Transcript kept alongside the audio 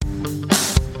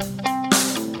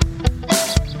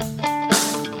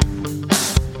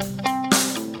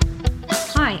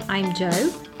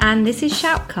Jo, and this is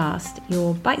Shoutcast,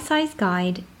 your bite-sized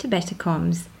guide to better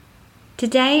comms.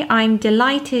 Today, I'm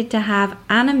delighted to have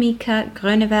Annemieke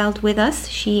Groeneveld with us.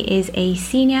 She is a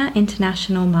senior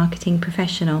international marketing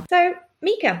professional. So,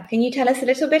 Mieke, can you tell us a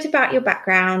little bit about your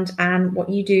background and what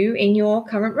you do in your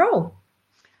current role?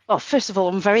 Well, first of all,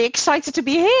 I'm very excited to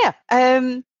be here.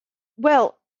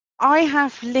 I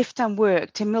have lived and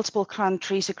worked in multiple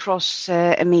countries across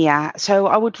EMEA, so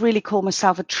I would really call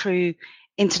myself a true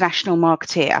international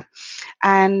marketeer.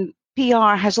 And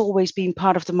PR has always been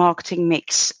part of the marketing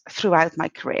mix throughout my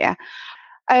career.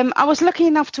 I was lucky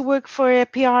enough to work for a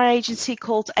PR agency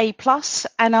called A+,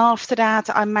 and after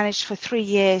that I managed for 3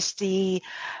 years the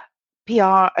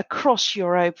PR across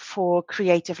Europe for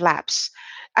Creative Labs.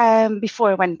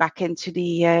 Before I went back into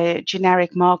the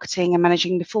generic marketing and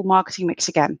managing the full marketing mix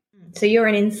again. So you're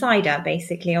an insider,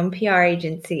 basically, on PR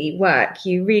agency work.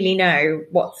 You really know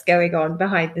what's going on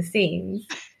behind the scenes.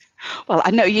 Well,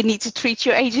 I know you need to treat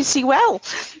your agency well.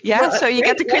 So you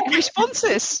get the quick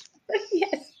responses.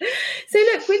 Yes. So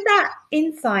look, with that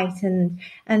insight and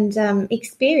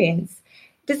experience,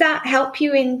 does that help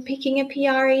you in picking a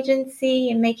PR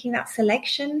agency and making that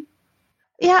selection?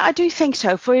 Yeah, I do think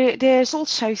so. There's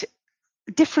also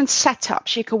different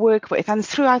setups you can work with, and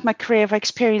throughout my career I've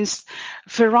experienced a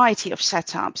variety of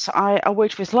setups. I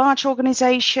worked with large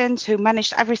organizations who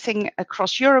managed everything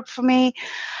across Europe for me.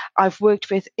 I've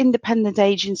worked with independent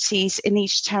agencies in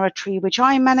each territory which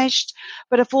I managed,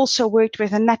 but I've also worked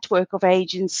with a network of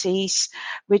agencies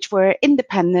which were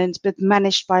independent but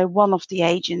managed by one of the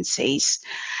agencies.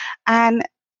 And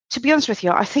to be honest with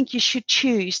you, I think you should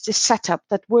choose the setup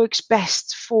that works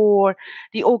best for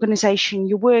the organization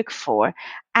you work for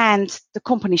and the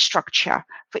company structure.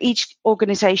 For each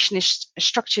organization is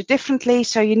structured differently,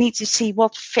 so you need to see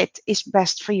what fit is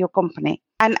best for your company.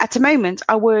 And at the moment,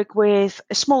 I work with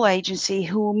a small agency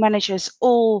who manages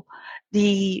all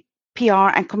the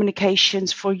PR and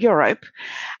communications for Europe.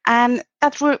 And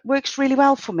that works really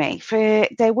well for me.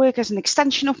 They work as an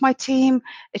extension of my team.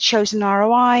 It shows an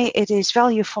ROI. It is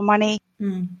value for money.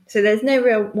 So there's no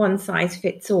real one size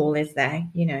fits all, is there?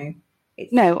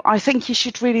 No, I think you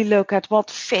should really look at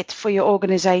what fit for your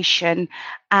organization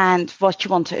and what you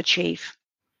want to achieve.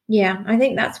 Yeah, I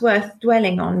think that's worth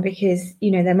dwelling on because,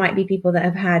 there might be people that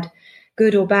have had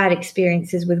good or bad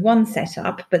experiences with one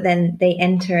setup, but then they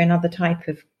enter another type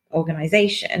of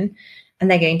organization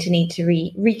and they're going to need to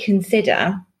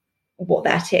reconsider what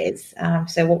that is.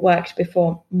 So what worked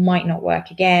before might not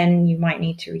work again. You might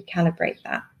need to recalibrate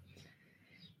that.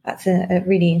 That's a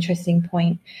really interesting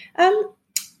point.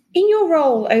 In your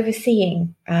role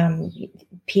overseeing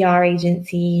PR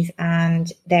agencies and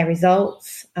their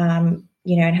results, and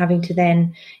having to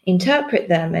then interpret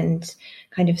them and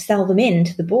kind of sell them in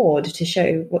to the board to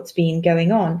show what's been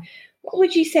going on, what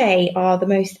would you say are the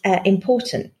most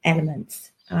important elements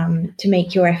to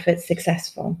make your efforts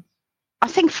successful? I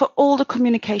think for all the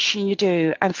communication you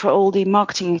do and for all the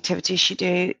marketing activities you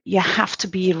do, you have to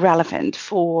be relevant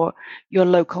for your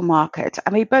local market.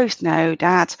 And we both know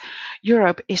that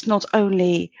Europe is not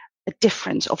only a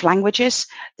difference of languages,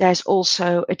 there's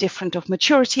also a difference of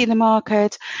maturity in the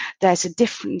market. There's a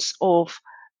difference of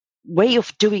way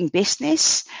of doing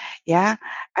business. There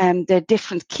are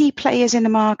different key players in the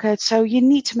market. So you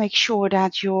need to make sure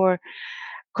that your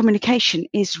communication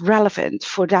is relevant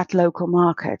for that local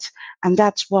market. And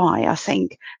that's why I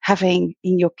think having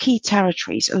in your key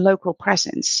territories a local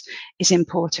presence is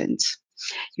important.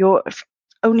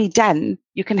 Only then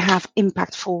you can have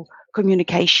impactful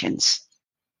communications.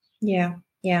 Yeah.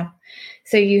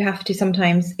 So you have to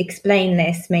sometimes explain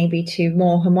this maybe to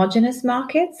more homogenous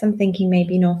markets. I'm thinking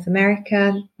maybe North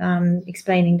America,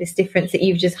 explaining this difference that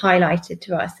you've just highlighted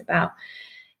to us about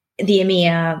the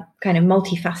EMEA kind of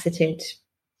multifaceted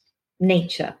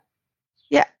nature.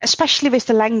 Yeah, especially with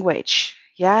the language.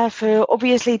 Yeah, for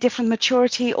obviously different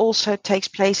maturity also takes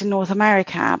place in North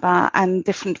America, and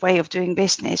different way of doing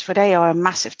business, for they are a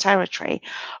massive territory.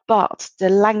 But the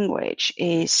language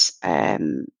is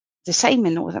the same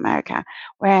in North America,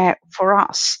 where for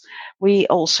us, we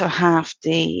also have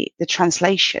the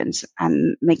translations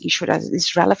and making sure that it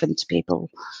is relevant to people.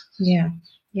 Yeah,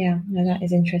 no, that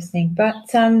is interesting. But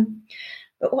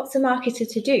what's a marketer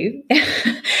to do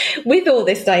with all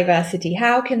this diversity?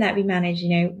 How can that be managed?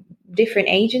 Different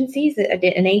agencies,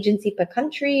 an agency per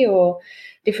country or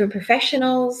different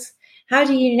professionals? How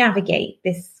do you navigate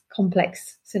this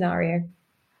complex scenario?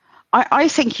 I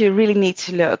think you really need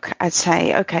to look and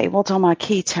say, okay, what are my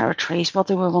key territories? What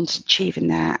do we want to achieve in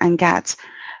there? And get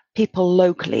people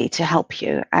locally to help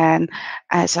you. And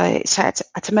as I said,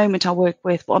 at the moment I work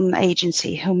with one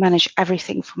agency who manage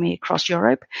everything for me across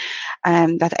Europe.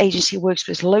 That agency works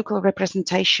with local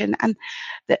representation, and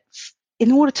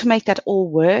in order to make that all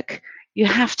work, you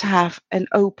have to have an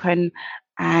open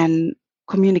and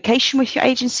communication with your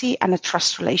agency and a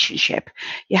trust relationship.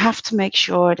 You have to make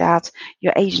sure that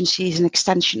your agency is an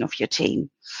extension of your team,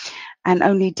 and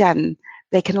only then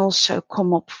they can also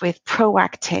come up with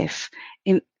proactive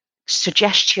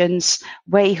suggestions,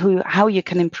 how you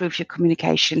can improve your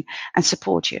communication and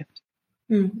support you.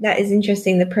 That is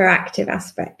interesting, the proactive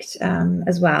aspect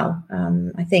as well.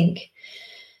 I think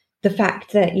the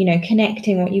fact that,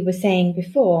 connecting what you were saying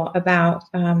before about,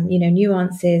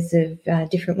 nuances of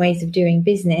different ways of doing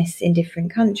business in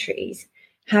different countries,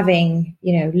 having,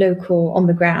 local on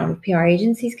the ground PR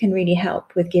agencies can really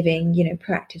help with giving,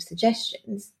 proactive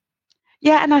suggestions.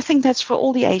 Yeah, and I think that's for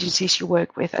all the agencies you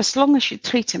work with. As long as you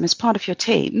treat them as part of your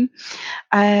team,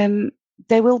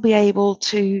 they will be able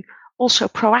to also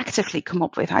proactively come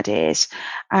up with ideas.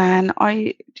 And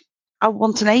I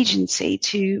want an agency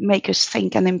to make us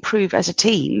think and improve as a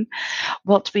team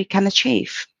what we can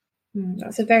achieve.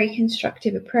 That's a very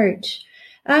constructive approach.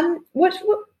 What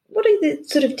are the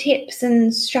sort of tips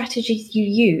and strategies you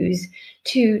use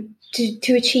to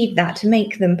achieve that, to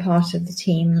make them part of the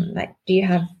team? Like, do you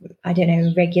have, I don't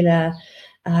know, regular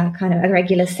kind of a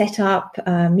regular setup,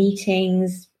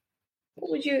 meetings?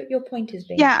 What would your pointers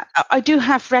be? Yeah, I do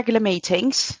have regular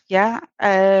meetings. Yeah,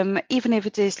 even if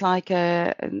it is like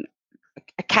a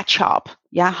catch up,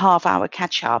 half-hour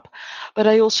catch up. But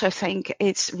I also think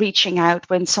it's reaching out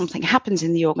when something happens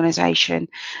in the organization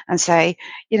and say,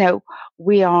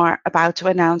 we are about to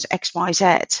announce X, Y,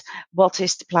 Z. What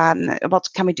is the plan? What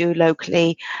can we do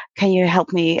locally? Can you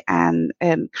help me and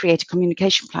create a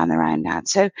communication plan around that?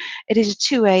 So it is a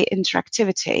two-way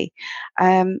interactivity.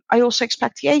 I also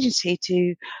expect the agency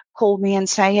to call me and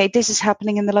say, hey, this is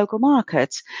happening in the local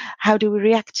market. How do we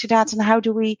react to that? And how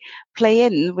do we play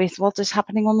in with what is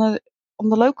happening on the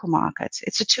local market?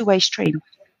 It's a two-way stream.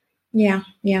 Yeah.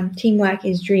 Teamwork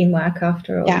is dream work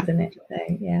after all, isn't it?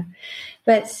 So, yeah.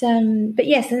 But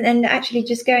yes, and actually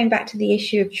just going back to the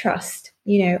issue of trust,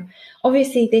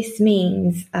 obviously this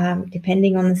means,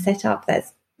 depending on the setup,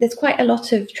 there's quite a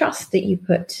lot of trust that you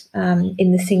put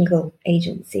in the single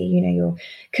agency. You're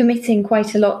committing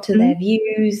quite a lot to their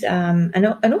views, and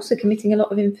also committing a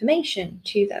lot of information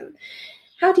to them.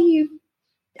 How do you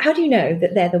know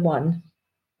that they're the one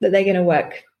that they're going to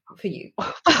work for you?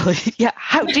 Well, yeah.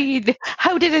 How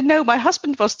did I know my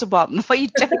husband was the one? Well, you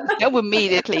don't know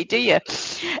immediately, do you?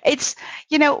 It's,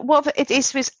 what it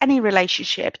is with any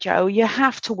relationship, Joe. You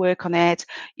have to work on it.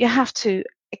 You have to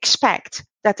expect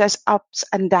that there's ups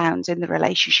and downs in the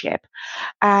relationship.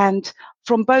 And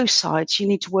from both sides, you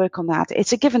need to work on that.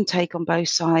 It's a give and take on both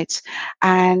sides.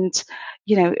 And,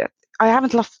 I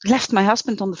haven't left my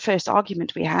husband on the first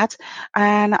argument we had,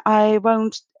 and I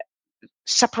won't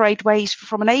separate ways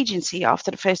from an agency after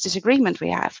the first disagreement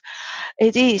we have.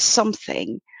 It is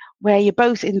something where you're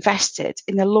both invested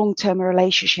in a long-term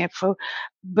relationship.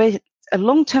 With a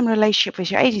long-term relationship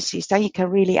with your agencies, then you can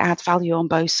really add value on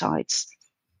both sides.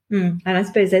 And I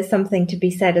suppose there's something to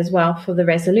be said as well for the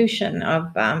resolution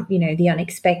of, the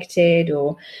unexpected,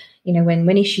 or,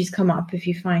 when issues come up, if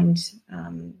you find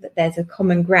that there's a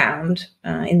common ground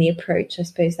in the approach, I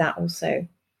suppose that also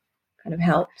kind of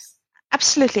helps.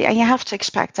 Absolutely. And you have to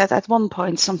expect that at one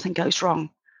point something goes wrong,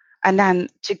 and then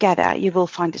together you will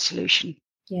find a solution.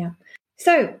 Yeah.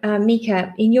 So,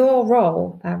 Mika, in your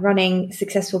role running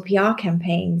successful PR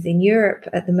campaigns in Europe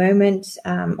at the moment,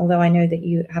 although I know that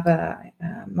you have a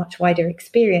much wider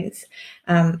experience,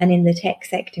 and in the tech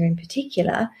sector in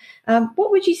particular,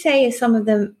 what would you say are some of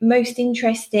the most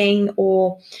interesting,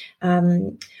 or I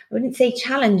wouldn't say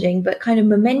challenging, but kind of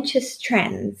momentous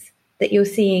trends that you're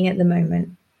seeing at the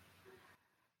moment?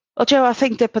 Well, Joe, I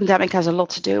think the pandemic has a lot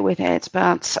to do with it,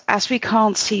 but as we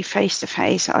can't see face to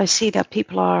face, I see that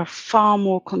people are far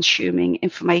more consuming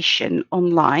information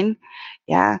online.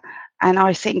 Yeah. And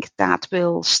I think that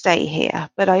will stay here.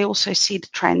 But I also see the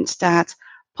trends that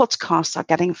podcasts are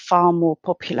getting far more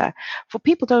popular. For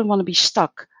people don't want to be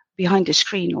stuck behind a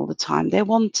screen all the time. They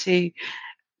want to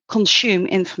consume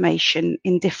information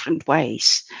in different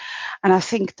ways. And I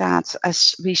think that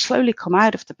as we slowly come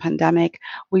out of the pandemic,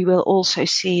 we will also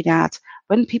see that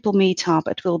when people meet up,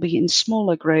 it will be in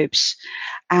smaller groups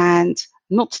and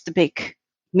not the big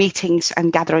meetings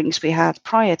and gatherings we had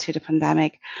prior to the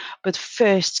pandemic, but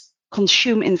first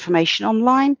consume information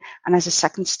online, and as a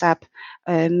second step,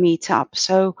 meet up.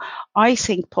 So I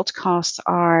think podcasts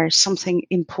are something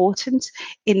important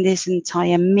in this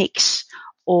entire mix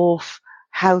of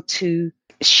how to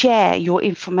share your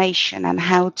information and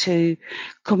how to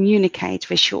communicate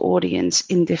with your audience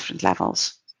in different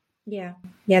levels. Yeah,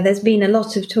 there's been a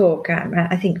lot of talk,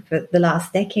 I think, for the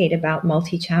last decade about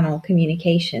multi-channel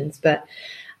communications, but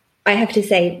I have to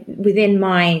say, within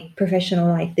my professional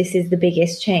life, this is the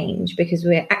biggest change because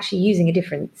we're actually using a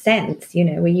different sense.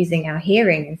 We're using our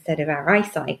hearing instead of our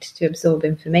eyesight to absorb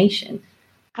information.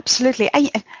 Absolutely.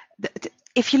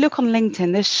 If you look on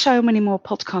LinkedIn, there's so many more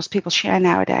podcasts people share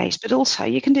nowadays, but also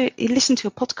you listen to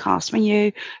a podcast when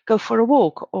you go for a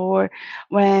walk or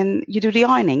when you do the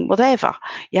ironing, whatever.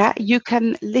 Yeah, you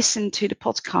can listen to the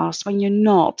podcast when you're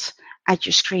not at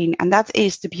your screen, and that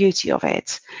is the beauty of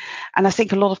it. And I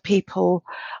think a lot of people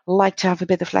like to have a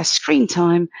bit of less screen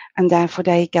time, and therefore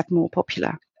they get more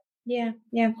popular. Yeah.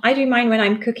 I do mine when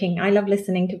I'm cooking. I love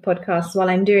listening to podcasts while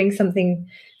I'm doing something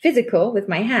physical with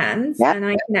my hands, and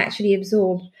I can actually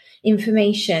absorb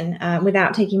information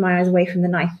without taking my eyes away from the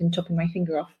knife and chopping my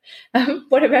finger off.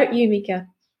 What about you, Mika?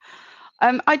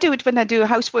 I do it when I do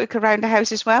housework around the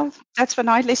house as well. That's when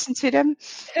I listen to them.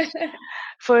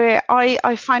 For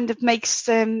I find it makes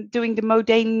doing the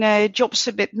mundane jobs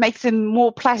make them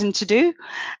more pleasant to do,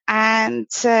 and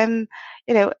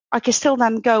I can still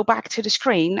then go back to the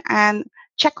screen and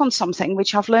check on something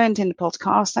which I've learned in the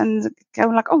podcast and go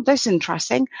like, oh, this is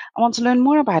interesting. I want to learn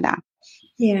more about that.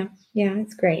 Yeah,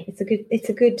 it's great. It's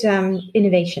a good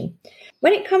innovation.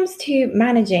 When it comes to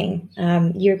managing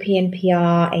European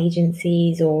PR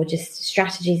agencies or just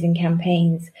strategies and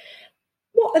campaigns,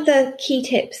 what are the key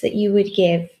tips that you would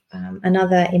give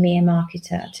another EMEA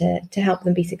marketer to help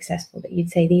them be successful, that you'd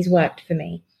say these worked for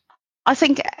me? I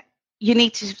think you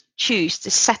need to choose the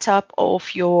setup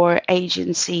of your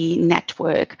agency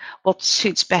network, what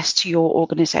suits best to your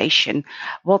organization,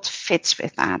 what fits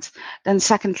with that. Then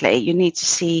secondly, you need to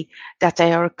see that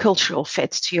they are a cultural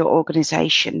fit to your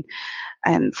organization.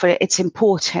 For it's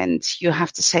important you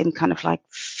have the same kind of like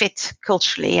fit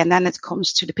culturally, and then it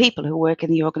comes to the people who work in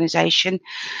the organization.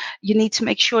 You need to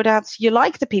make sure that you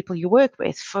like the people you work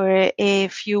with. For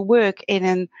if you work in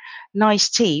a nice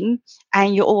team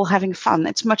and you're all having fun,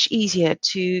 it's much easier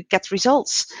to get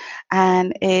results,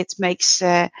 and it makes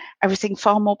everything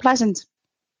far more pleasant.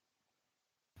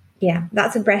 Yeah,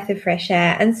 that's a breath of fresh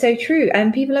air, and so true.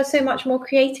 And people are so much more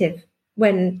creative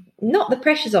when not the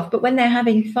pressure's off, but when they're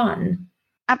having fun.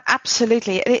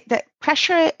 Absolutely. The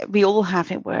pressure we all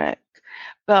have at work,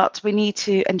 but we need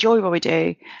to enjoy what we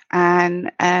do.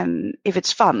 And if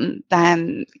it's fun,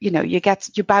 then,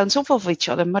 you bounce off of each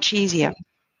other much easier.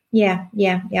 Yeah.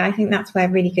 I think that's where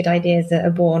really good ideas are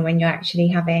born, when you're actually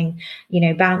having,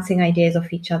 bouncing ideas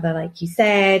off each other, like you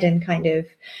said, and kind of,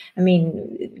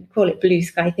 call it blue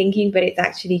sky thinking, but it's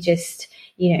actually just,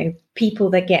 people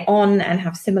that get on and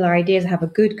have similar ideas, have a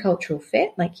good cultural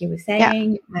fit, like you were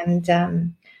saying,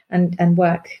 and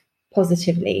work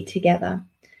positively together.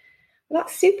 Well,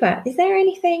 that's super. Is there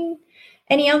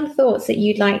any other thoughts that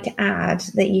you'd like to add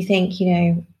that you think,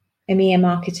 EMEA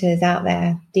marketers out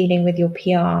there dealing with your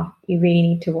PR, you really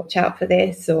need to watch out for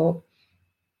this? Or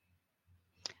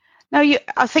no,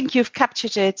 I think you've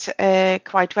captured it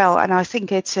quite well, and I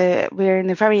think we're in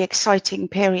a very exciting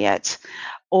period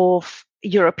of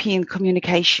European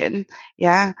communication,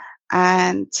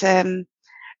 and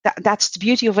that's the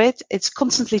beauty of it. It's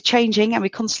constantly changing, and we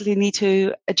constantly need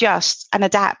to adjust and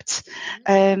adapt.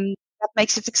 That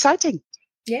makes it exciting.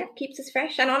 Yeah, keeps us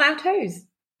fresh and on our toes.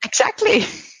 Exactly.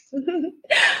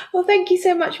 Well, thank you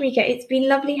so much, Mika. It's been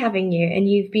lovely having you, and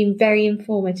you've been very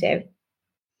informative.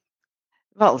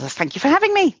 Well, thank you for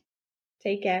having me.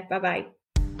 Take care. Bye-bye.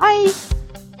 Bye.